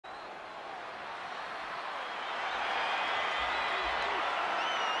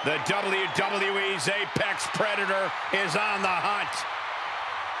The WWE's Apex Predator is on the hunt.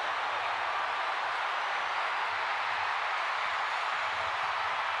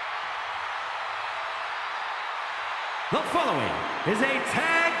 The following is a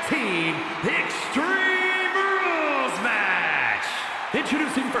tag team Extreme Rules match.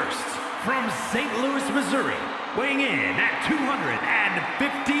 Introducing first, from St. Louis, Missouri, weighing in at 250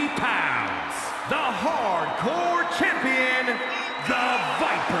 pounds, the Hardcore Champion, the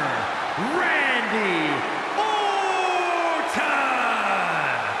Viper, Randy Orton.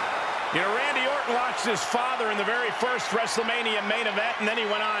 You know, Randy Orton watched his father in the very first WrestleMania main event, and then he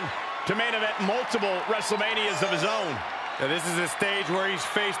went on to main event multiple WrestleManias of his own. Now, this is a stage where he's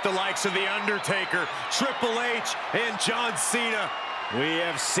faced the likes of The Undertaker, Triple H, and John Cena. We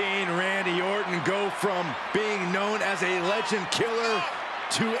have seen Randy Orton go from being known as a legend killer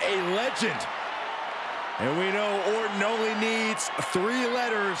to a legend. And we know Orton only needs 3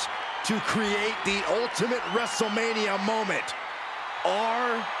 letters to create the ultimate WrestleMania moment.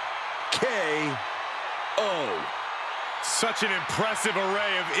 RKO. Such an impressive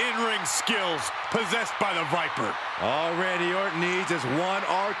array of in-ring skills possessed by the Viper. All Randy Orton needs is 1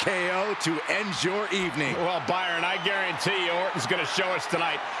 RKO to end your evening. Well, Byron, I guarantee you Orton's going to show us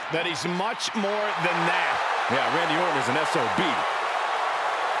tonight that he's much more than that. Yeah, Randy Orton is an SOB.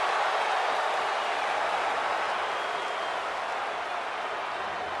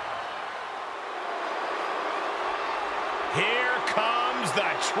 Here comes the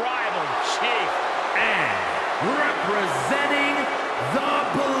Tribal Chief. And representing the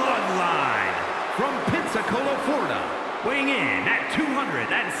Bloodline, from Pensacola, Florida, weighing in at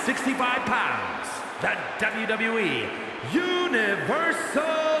 265 pounds, the WWE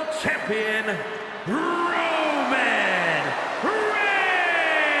Universal Champion, Roman Reigns.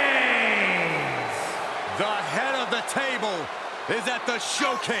 The head of the table is at the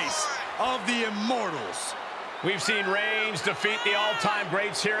showcase of the Immortals. We've seen Reigns defeat the all-time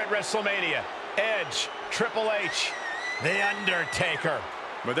greats here at WrestleMania. Edge, Triple H, The Undertaker.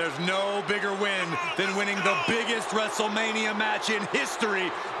 But there's no bigger win than winning the biggest WrestleMania match in history,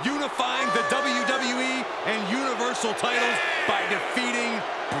 unifying the WWE and Universal titles by defeating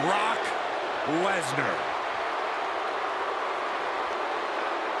Brock Lesnar.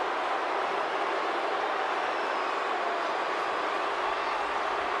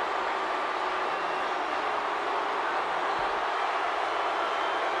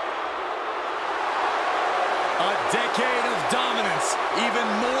 A decade of dominance, even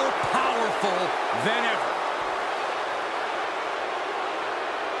more powerful than ever.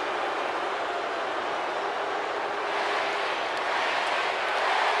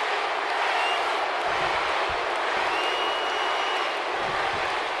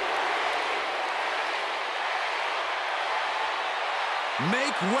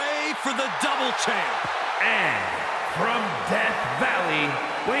 Make way for the double champ. And from Death Valley,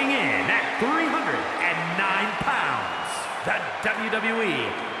 weighing in at 309 pounds, the WWE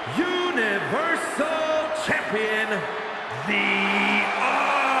Universal Champion, The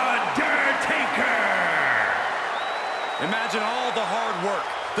Undertaker. Imagine all the hard work,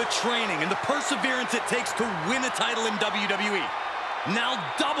 the training, and the perseverance it takes to win a title in WWE. Now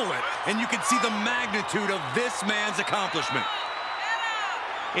double it, and you can see the magnitude of this man's accomplishment.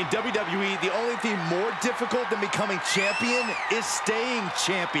 In WWE, the only thing more difficult than becoming champion is staying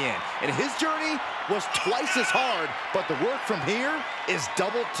champion. And his journey was twice as hard, but the work from here is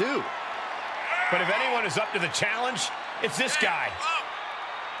double too. But if anyone is up to the challenge, it's this guy.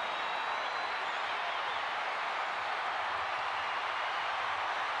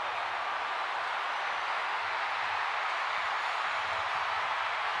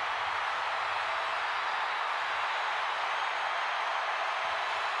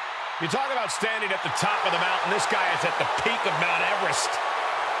 You talk about standing at the top of the mountain. This guy is at the peak of Mount Everest.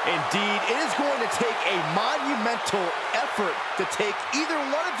 Indeed, it is going to take a monumental effort to take either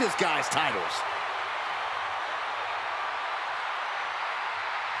one of this guy's titles.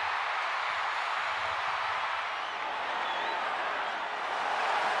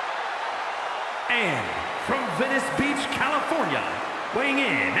 And from Venice Beach, California, weighing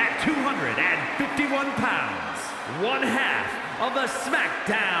in at 251 pounds, one half of the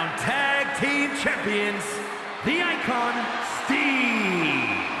SmackDown Tag Team Champions, the Icon, Steve.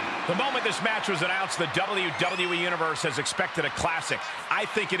 The moment this match was announced, the WWE Universe has expected a classic. I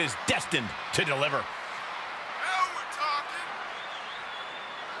think it is destined to deliver. Now we're talking.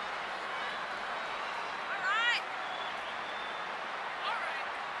 All right.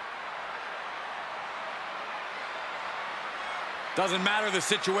 Doesn't matter the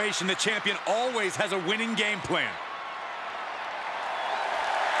situation, the champion always has a winning game plan.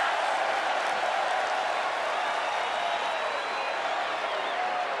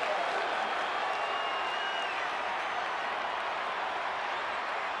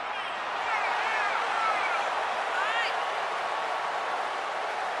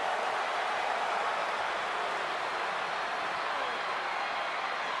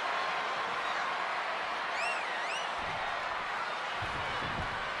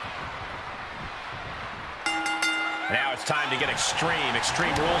 Now it's time to get extreme.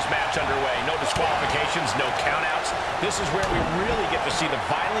 Extreme Rules match underway. No disqualifications, no countouts. This is where we really get to see the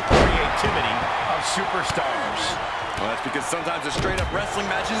violent creativity of superstars. Well, that's because sometimes a straight-up wrestling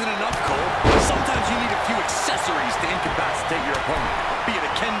match isn't enough, Cole. Sometimes you need a few accessories to incapacitate your opponent. Be it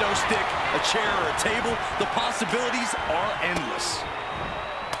a kendo stick, a chair, or a table, the possibilities are endless.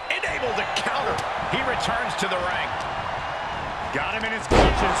 Able to counter. He returns to the ring. Got him in his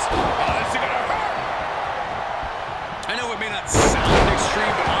clutches. Oh, this is gonna hurt. I know it may not sound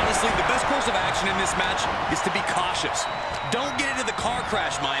extreme, but honestly, the best course of action in this match is to be cautious. Don't get into the car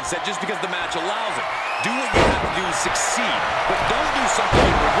crash mindset just because the match allows it. Do what you have to do to succeed, but don't do something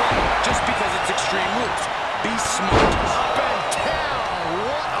you regret just because it's Extreme Rules. Be smart. Up and down.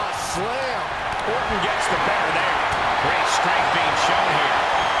 What a slam. Orton gets the better there. Great strength being shown here.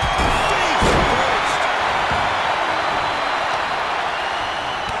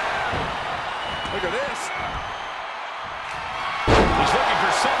 Look at this. He's looking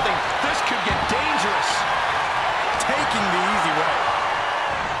for something. This could get dangerous. Taking the easy way.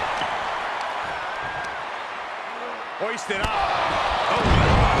 Hoisted up. Oh,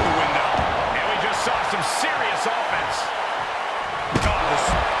 out the window. And we just saw some serious offense. God, this.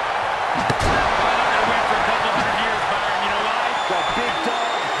 I'm not going to win for a couple hundred years, Byron. You know why? The big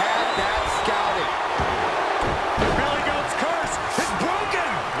dog had that scouted. The Billy Goat's curse is broken.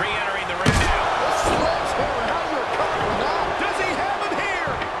 Re-entering the ring now. The sledgehammer. How do you recover from that? Does he have him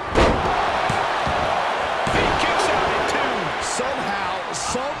here? He kicks out at two. Somehow,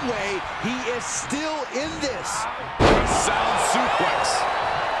 some way, he is still in this. Sound suplex.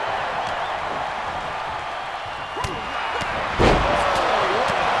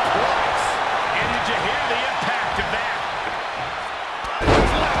 And did you hear the impact of that?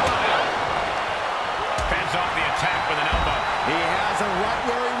 Fends off the attack with an elbow. He has him right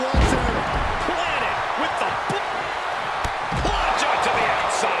where he wants him. Planted with the plunge out to the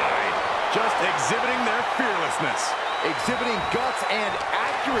outside. Just exhibiting their fearlessness. Exhibiting guts and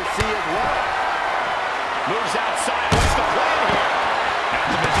accuracy as well. Moves outside. What's the plan here?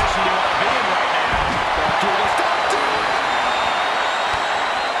 Not the position you want to be in right now. Don't do this. Don't do it!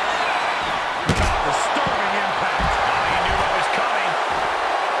 Disturbing impact. He knew what was coming.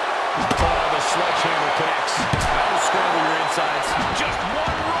 Oh, the sledgehammer connects. That'll scramble your insides. Just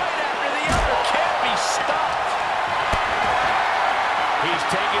one right after the other. Can't be stopped. He's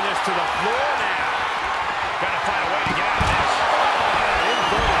taking this to the floor now. Got to find a way to get out of this.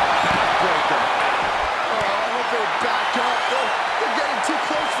 Backbreaker. Oh, I hope they back up. They're getting too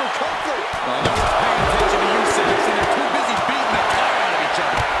close for comfort. No one's paying attention to you, Saxon. They're too busy beating the tar out of each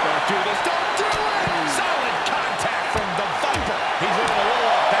other. Don't do this. Don't do it! Solid contact from the Viper. He's looking a little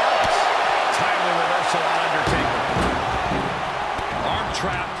off balance. Timely reversal on Undertaker. Arm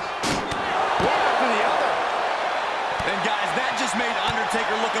trapped. One after the other. And guys, that just made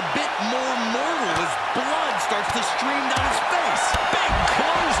Undertaker look a bit more mortal as blood starts to stream down his face. Big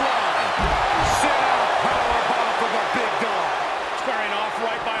clothesline. Sit-out powerbomb from the big dog. Squaring off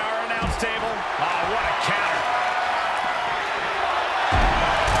right by our announce table. Ah, what a counter.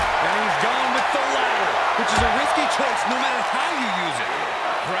 And he's gone with the ladder, which is a risky choice no matter how you use it.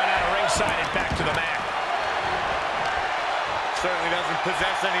 Right out of ringside and back to the mat. Certainly doesn't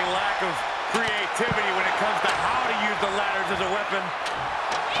possess any lack of creativity when it comes to how to use the ladders as a weapon.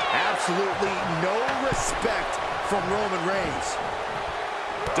 Absolutely no respect from Roman Reigns.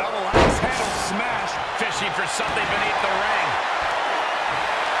 Double axe handle smash. Fishing for something beneath the ring.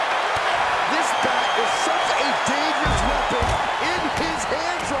 This bat is such a dangerous weapon in his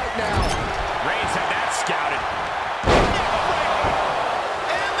hands right now. Reigns had that scouted.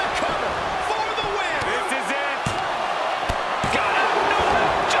 And the cover for the win. This is it. Got it. No,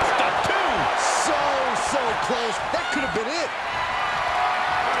 just a two. So close. That could have been it.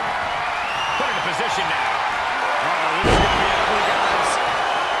 Put in a position now. Oh, this is going to be ugly, guys.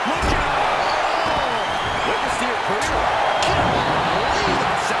 Look out. Way to steer clear. Golly,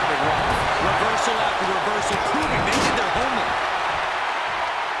 that sounded wrong. Reversal after reversal, proving they did their homework.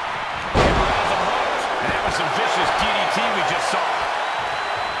 And that was some vicious DDT we just saw.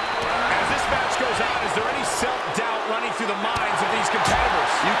 As this match goes on, is there any self-doubt running through the minds of these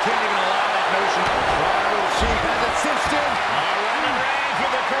competitors? You can't even allow that notion. Tribal Chief has it cinched in. Roman Reigns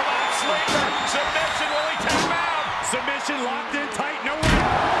with the Vermont Slater. Submission, will he take him out? Submission locked in tight, no way.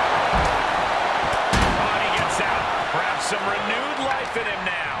 Body gets out. Perhaps some renewed life in him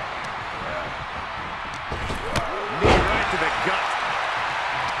now. Knee right to the gut.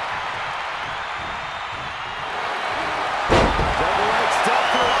 Double leg step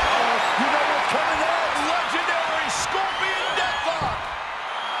through. You know what's coming next. Legendary Scorpion Deathlock.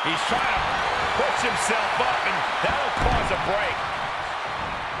 He's trying to push himself up, and that'll cause a break.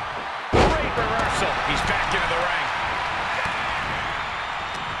 Great reversal. He's back into the ring.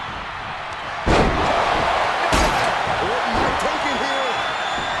 Orton might take it here.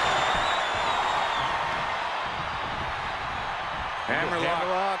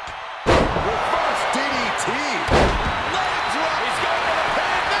 Hammerlock. Reverse DDT. Leg drop. He's going to the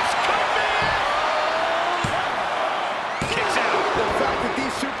pin. This could be it. Kicks out. The fact that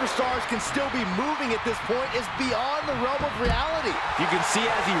these superstars can still be moving at this point is beyond the realm of reality. You can see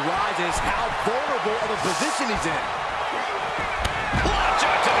as he rises how vulnerable of a position he's in. Launch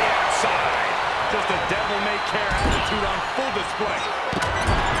out to the outside. Just a devil-may-care attitude on full display.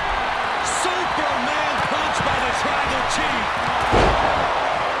 Superman punch by the Tribal Chief.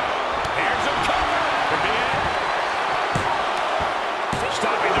 Here's a cover. Could be it.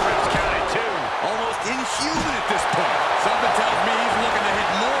 Stopping the ref's count at 2. Almost inhuman at this point. Something tells me he's looking to hit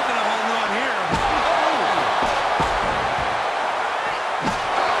more than a home run here.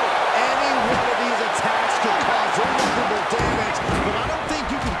 Any one of these attacks could cause irreparable damage, but I don't think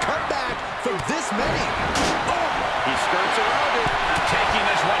you can come back from this many. He skirts around it. Taking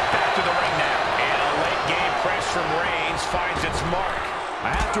this one back to the ring now. And a late game press from Reigns finds its mark.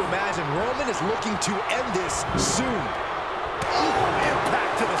 I have to imagine Roman is looking to end this soon.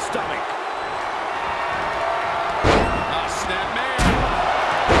 Impact to the stomach. Snap man.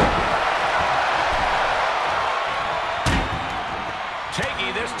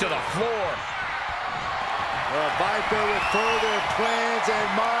 Taking this to the floor. The Viper with further plans in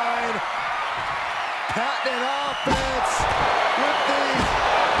mind. Patented offense with the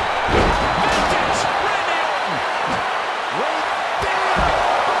Vintage Randy Orton. right there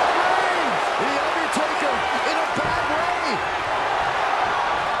by Reigns. The Undertaker in a bad way.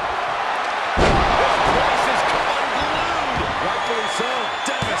 This has come unglued. Rightfully so.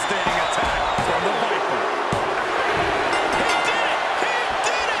 Devastating attack from the Viper. He did it! He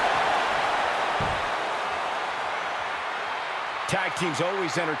did it! Tag teams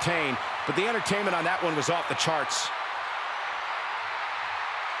always entertain, but the entertainment on that one was off the charts.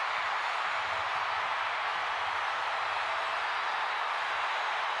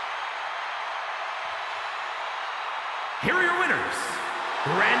 Here are your winners,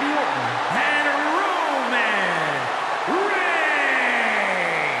 Randy Orton and Roman Reigns.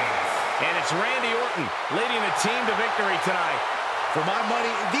 And it's Randy Orton leading the team to victory tonight. For my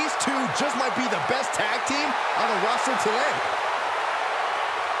money, these two just might be the best tag team on the roster today.